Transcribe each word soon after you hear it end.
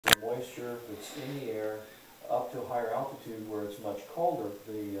moisture that's in the air up to a higher altitude where it's much colder,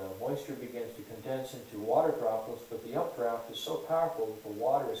 the moisture begins to condense into water droplets, but the updraft is so powerful that the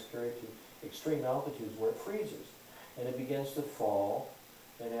water is carried to extreme altitudes where it freezes. And it begins to fall,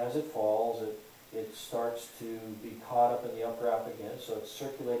 and as it falls, it starts to be caught up in the updraft again, so it's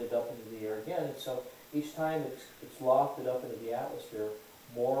circulated up into the air again, and so each time it's lofted up into the atmosphere,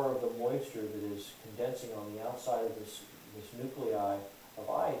 more of the moisture that is condensing on the outside of this nuclei of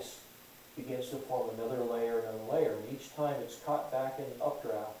ice begins to form another layer, and each time it's caught back in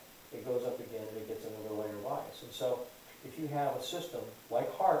updraft, it goes up again and it gets another layer of ice. And so if you have a system like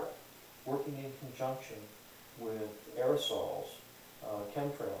HAARP working in conjunction with aerosols,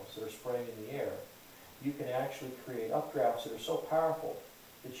 chemtrails that are spraying in the air, you can actually create updrafts that are so powerful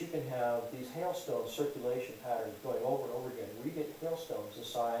that you can have these hailstone circulation patterns going over and over again, where you get hailstones the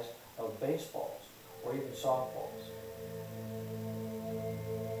size of baseballs or even softballs.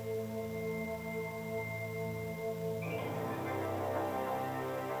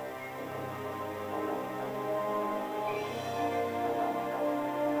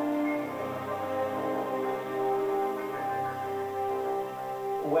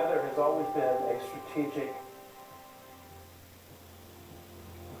 Weather has always been a strategic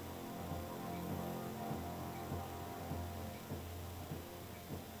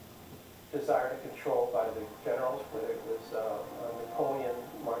desire to control by the generals, whether it was Napoleon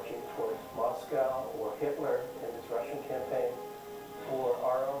marching towards Moscow, or Hitler in his Russian campaign, or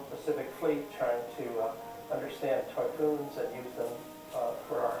our own Pacific Fleet trying to understand typhoons and use them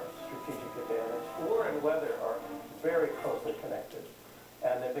for our strategic advantage. War and weather are very closely connected,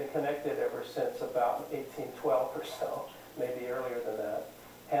 and they've been connected ever since about 1812 or so, maybe earlier than that.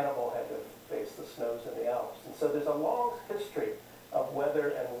 Hannibal had to face the snows in the Alps. And so there's a long history of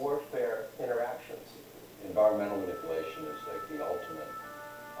weather and warfare interactions. Environmental manipulation is like the ultimate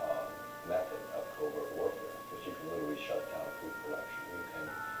method of covert warfare, because you can literally shut down food production. You can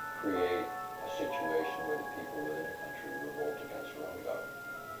create a situation where the people within a country revolt against their own government,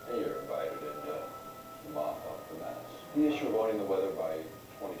 and you're invited in to mop up the mess. The issue of owning the weather by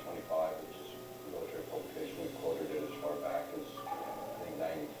 2025, which is a military publication, we quoted it as far back as, I think,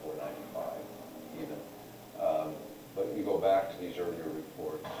 94, 95 even. But you go back to these earlier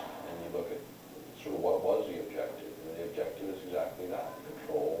reports,